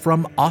suffered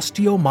from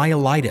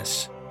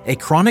osteomyelitis, a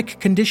chronic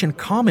condition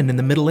common in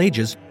the Middle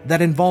Ages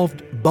that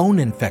involved bone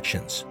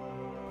infections.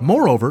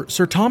 Moreover,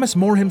 Sir Thomas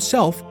More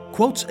himself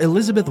quotes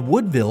Elizabeth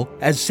Woodville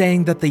as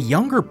saying that the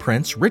younger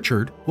prince,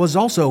 Richard, was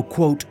also,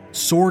 quote,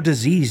 sore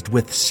diseased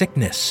with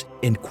sickness,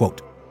 end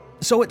quote.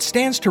 So it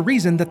stands to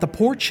reason that the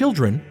poor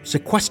children,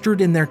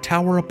 sequestered in their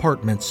Tower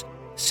apartments,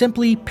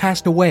 simply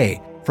passed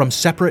away from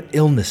separate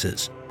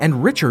illnesses,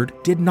 and Richard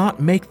did not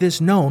make this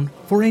known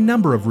for a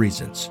number of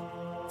reasons.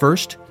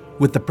 First,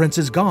 with the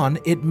princes gone,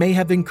 it may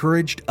have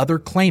encouraged other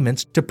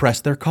claimants to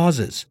press their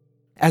causes,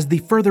 as the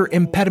further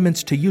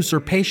impediments to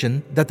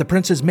usurpation that the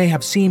princes may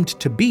have seemed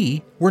to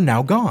be were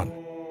now gone.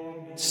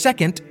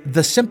 Second,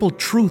 the simple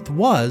truth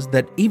was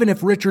that even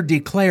if Richard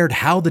declared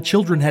how the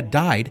children had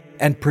died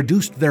and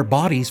produced their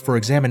bodies for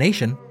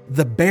examination,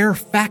 the bare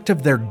fact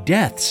of their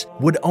deaths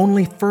would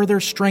only further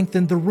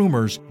strengthen the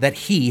rumors that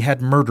he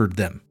had murdered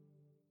them.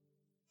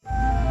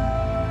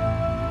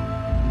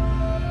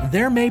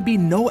 There may be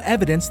no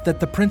evidence that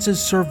the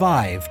princes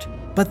survived,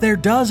 but there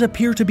does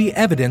appear to be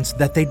evidence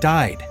that they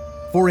died.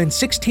 For in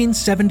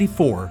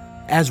 1674,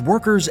 as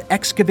workers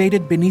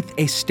excavated beneath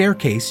a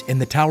staircase in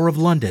the Tower of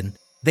London,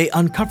 they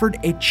uncovered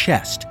a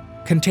chest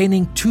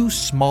containing 2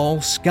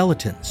 small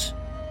skeletons.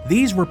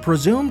 These were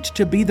presumed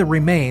to be the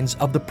remains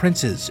of the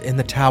princes in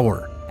the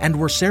Tower and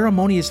were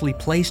ceremoniously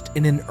placed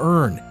in an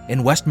urn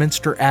in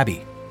Westminster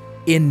Abbey.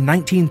 In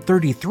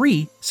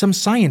 1933, some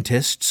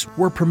scientists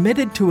were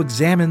permitted to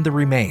examine the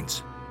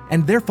remains,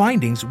 and their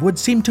findings would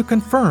seem to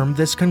confirm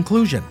this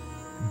conclusion.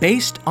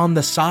 Based on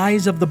the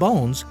size of the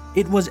bones,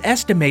 it was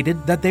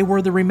estimated that they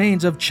were the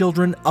remains of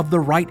children of the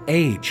right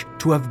age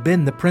to have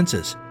been the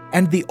princes,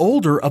 and the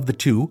older of the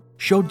 2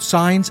 showed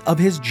signs of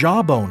his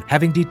jawbone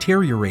having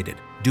deteriorated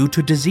due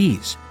to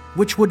disease,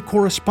 which would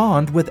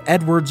correspond with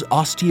Edward's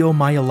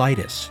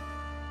osteomyelitis.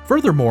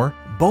 Furthermore,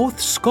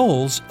 both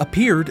skulls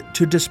appeared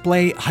to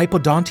display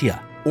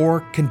hypodontia,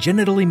 or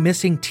congenitally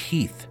missing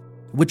teeth,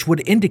 which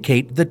would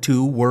indicate the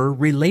 2 were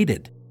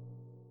related.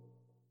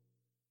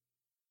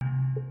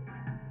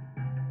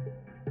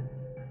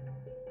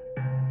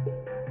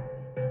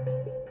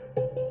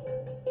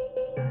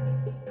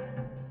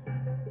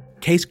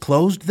 Case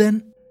closed,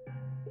 then?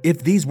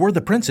 If these were the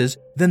princes,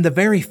 then the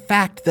very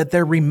fact that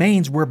their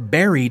remains were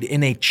buried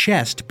in a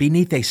chest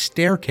beneath a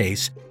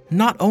staircase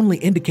not only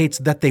indicates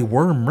that they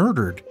were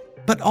murdered,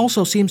 but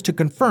also seems to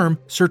confirm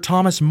Sir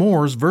Thomas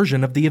More's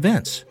version of the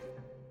events.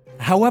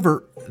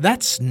 However,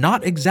 that's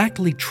not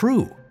exactly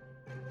true.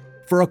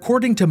 For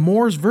according to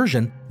More's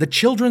version, the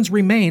children's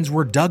remains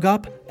were dug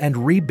up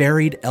and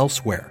reburied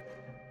elsewhere.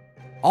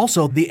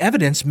 Also, the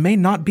evidence may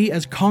not be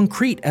as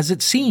concrete as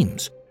it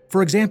seems.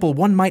 For example,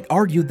 one might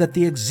argue that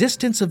the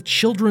existence of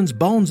children's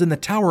bones in the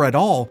Tower at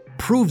all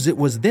proves it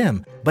was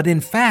them, but in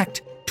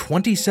fact,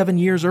 27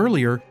 years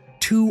earlier,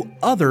 2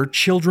 other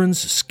children's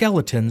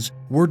skeletons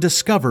were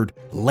discovered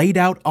laid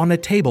out on a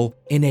table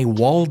in a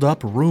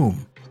walled-up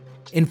room.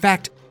 In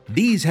fact,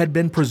 these had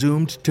been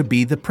presumed to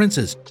be the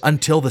princes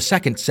until the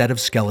second set of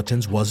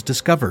skeletons was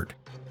discovered.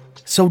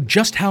 So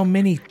just how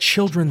many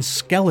children's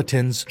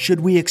skeletons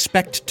should we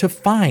expect to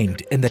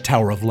find in the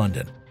Tower of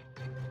London?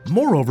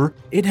 Moreover,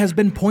 it has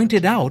been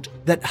pointed out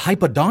that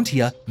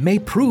hypodontia may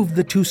prove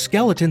the 2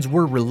 skeletons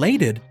were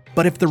related,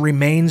 but if the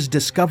remains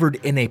discovered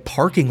in a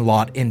parking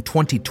lot in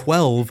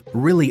 2012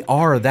 really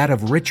are that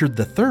of Richard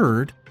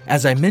III,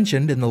 as I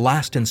mentioned in the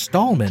last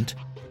installment,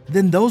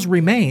 then those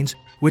remains,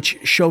 which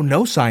show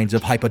no signs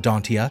of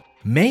hypodontia,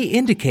 may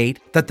indicate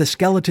that the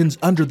skeletons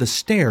under the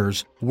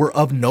stairs were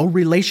of no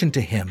relation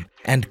to him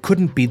and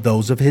couldn't be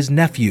those of his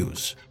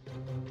nephews.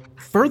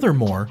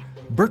 Furthermore,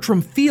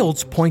 Bertram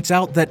Fields points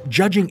out that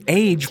judging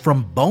age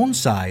from bone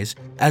size,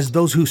 as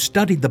those who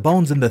studied the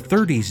bones in the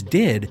 30s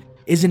did,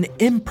 is an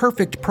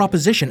imperfect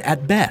proposition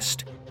at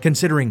best,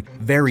 considering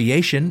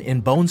variation in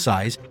bone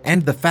size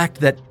and the fact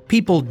that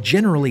people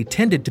generally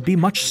tended to be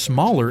much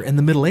smaller in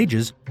the Middle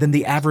Ages than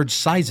the average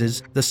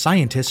sizes the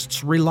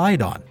scientists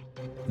relied on.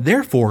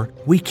 Therefore,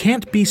 we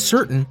can't be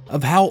certain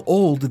of how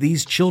old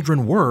these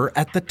children were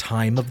at the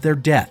time of their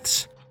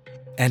deaths.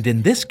 And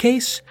in this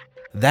case,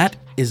 that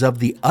is of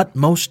the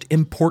utmost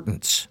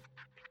importance.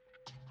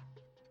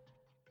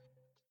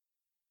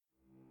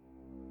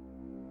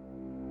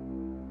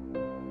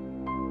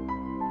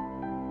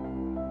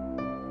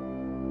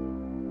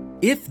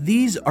 If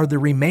these are the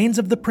remains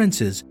of the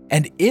princes,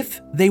 and if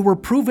they were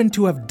proven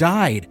to have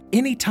died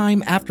any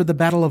time after the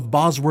Battle of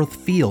Bosworth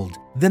Field,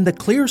 then the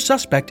clear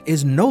suspect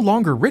is no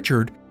longer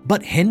Richard,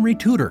 but Henry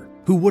Tudor,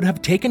 who would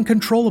have taken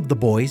control of the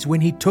boys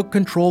when he took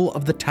control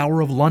of the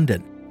Tower of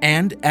London.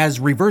 And as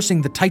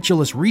reversing the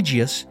Titulus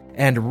Regius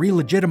and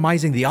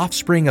relegitimizing the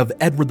offspring of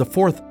Edward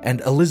IV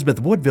and Elizabeth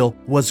Woodville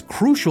was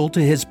crucial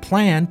to his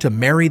plan to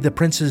marry the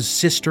prince's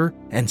sister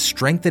and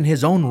strengthen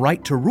his own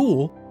right to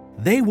rule,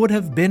 they would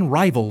have been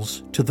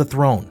rivals to the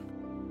throne.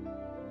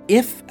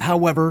 If,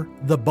 however,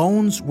 the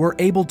bones were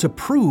able to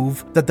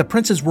prove that the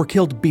princes were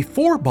killed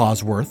before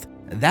Bosworth,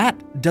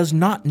 that does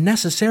not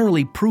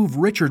necessarily prove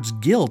Richard's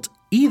guilt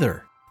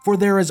either, for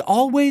there is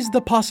always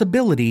the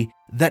possibility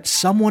that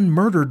someone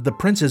murdered the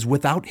princes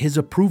without his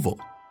approval,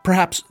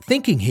 perhaps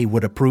thinking he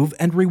would approve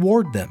and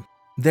reward them.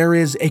 There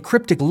is a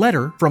cryptic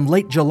letter from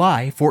late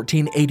July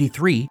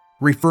 1483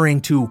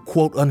 referring to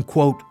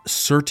quote-unquote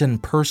certain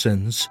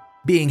persons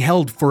being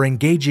held for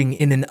engaging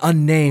in an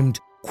unnamed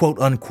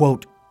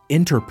quote-unquote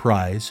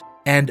enterprise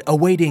and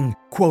awaiting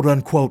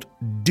quote-unquote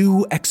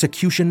due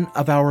execution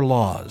of our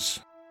laws.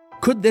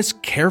 Could this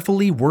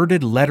carefully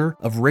worded letter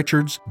of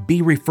Richard's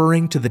be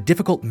referring to the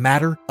difficult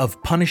matter of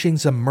punishing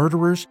some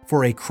murderers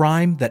for a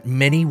crime that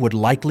many would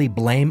likely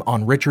blame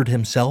on Richard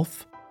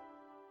himself?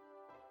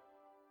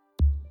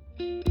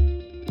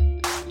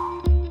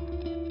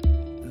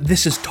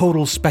 This is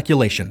total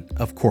speculation,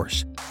 of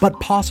course, but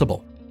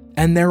possible.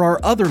 And there are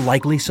other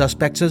likely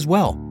suspects as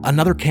well.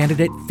 Another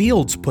candidate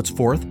Fields puts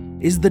forth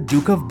is the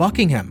Duke of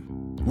Buckingham.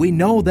 We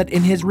know that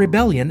in his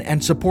rebellion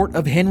and support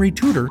of Henry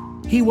Tudor,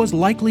 he was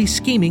likely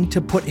scheming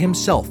to put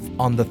himself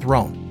on the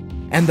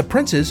throne. And the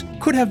princes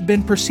could have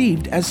been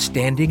perceived as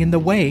standing in the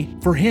way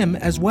for him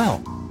as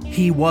well.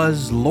 He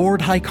was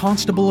Lord High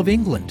Constable of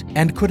England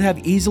and could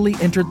have easily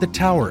entered the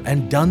Tower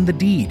and done the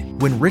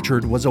deed when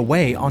Richard was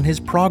away on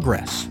his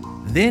progress.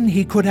 Then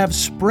he could have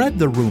spread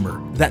the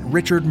rumor that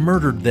Richard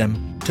murdered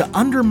them to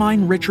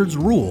undermine Richard's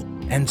rule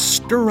and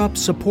stir up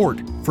support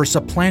for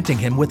supplanting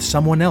him with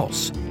someone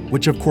else,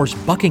 which of course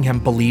Buckingham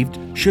believed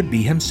should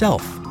be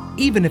himself,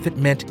 even if it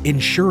meant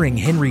ensuring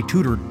Henry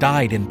Tudor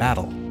died in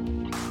battle.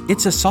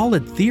 It's a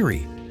solid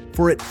theory,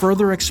 for it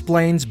further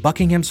explains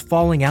Buckingham's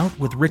falling out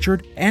with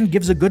Richard and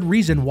gives a good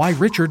reason why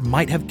Richard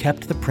might have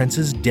kept the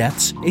prince's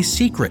deaths a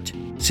secret,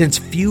 since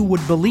few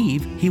would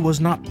believe he was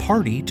not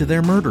party to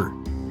their murder.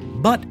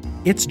 But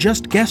it's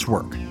just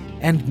guesswork,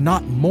 and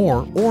not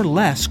more or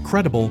less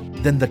credible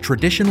than the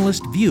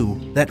traditionalist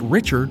view that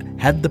Richard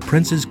had the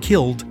princes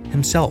killed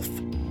himself.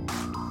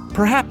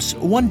 Perhaps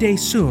one day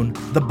soon,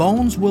 the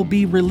bones will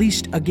be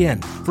released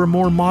again for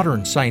more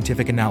modern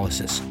scientific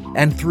analysis,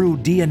 and through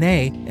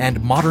DNA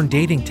and modern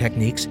dating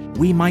techniques,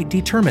 we might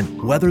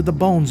determine whether the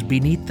bones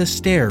beneath the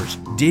stairs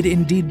did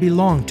indeed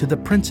belong to the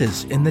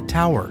princes in the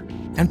tower,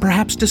 and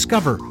perhaps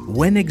discover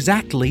when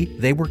exactly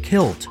they were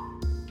killed.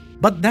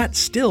 But that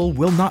still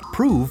will not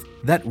prove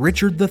that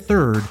Richard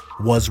III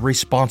was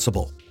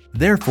responsible.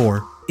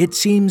 Therefore, it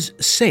seems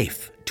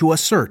safe to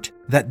assert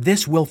that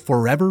this will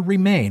forever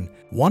remain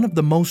one of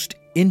the most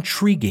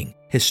intriguing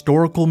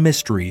historical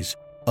mysteries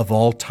of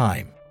all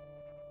time.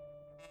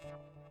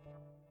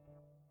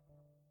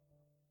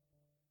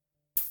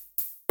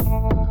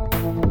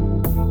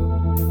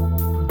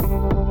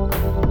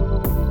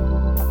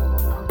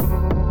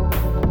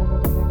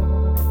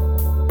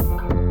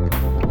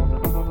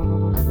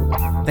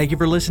 Thank you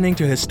for listening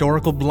to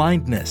Historical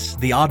Blindness,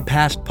 the Odd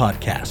Past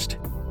podcast.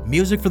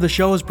 Music for the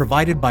show is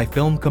provided by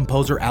film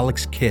composer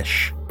Alex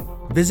Kish.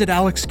 Visit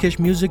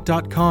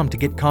alexkishmusic.com to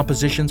get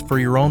compositions for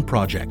your own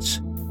projects.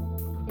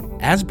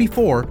 As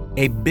before,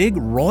 a big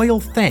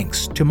royal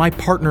thanks to my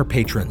partner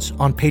patrons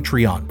on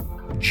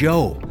Patreon: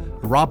 Joe,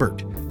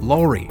 Robert,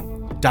 Lori,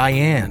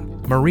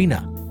 Diane,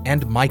 Marina,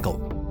 and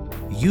Michael.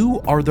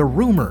 You are the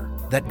rumor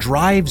that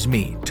drives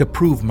me to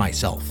prove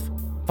myself.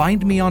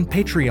 Find me on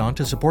Patreon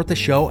to support the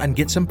show and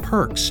get some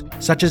perks,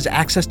 such as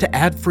access to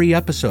ad-free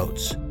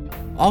episodes.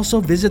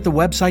 Also, visit the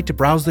website to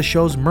browse the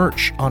show's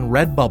merch on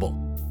Redbubble.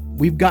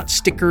 We've got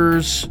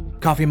stickers,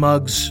 coffee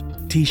mugs,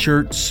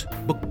 t-shirts,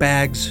 book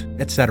bags,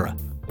 etc.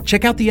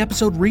 Check out the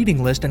episode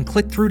reading list and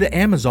click through to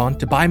Amazon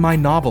to buy my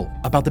novel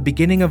about the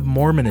beginning of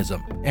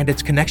Mormonism and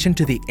its connection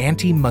to the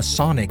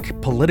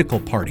anti-Masonic political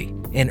party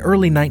in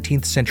early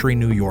 19th century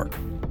New York.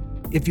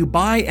 If you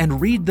buy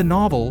and read the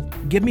novel,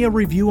 give me a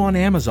review on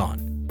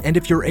Amazon. And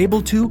if you're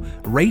able to,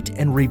 rate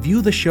and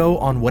review the show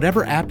on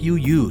whatever app you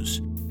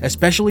use,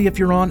 especially if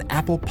you're on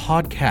Apple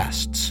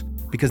Podcasts,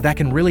 because that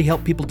can really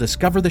help people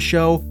discover the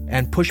show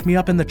and push me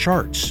up in the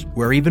charts,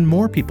 where even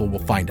more people will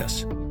find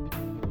us.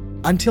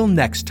 Until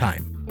next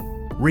time,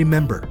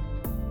 remember,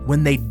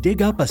 when they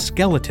dig up a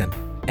skeleton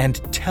and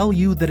tell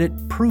you that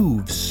it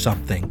proves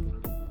something,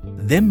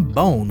 them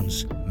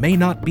bones may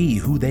not be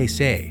who they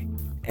say,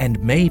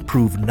 and may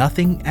prove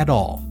nothing at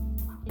all.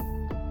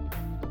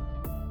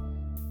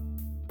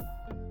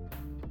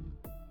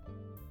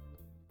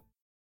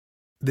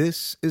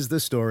 This is the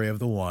story of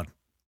the one.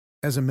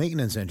 As a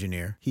maintenance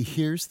engineer, he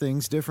hears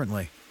things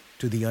differently.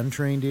 To the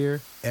untrained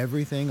ear,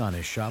 everything on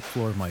his shop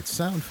floor might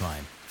sound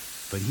fine,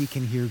 but he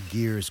can hear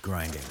gears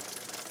grinding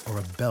or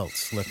a belt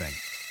slipping.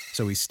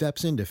 So he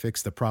steps in to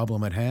fix the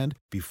problem at hand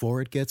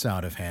before it gets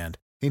out of hand.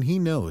 And he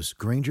knows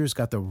Grainger's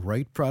got the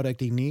right product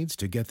he needs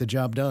to get the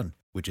job done,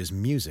 which is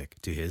music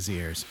to his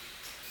ears.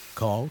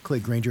 Call,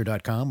 click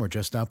Grainger.com, or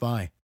just stop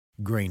by.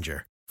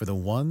 Grainger, for the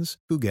ones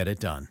who get it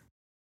done.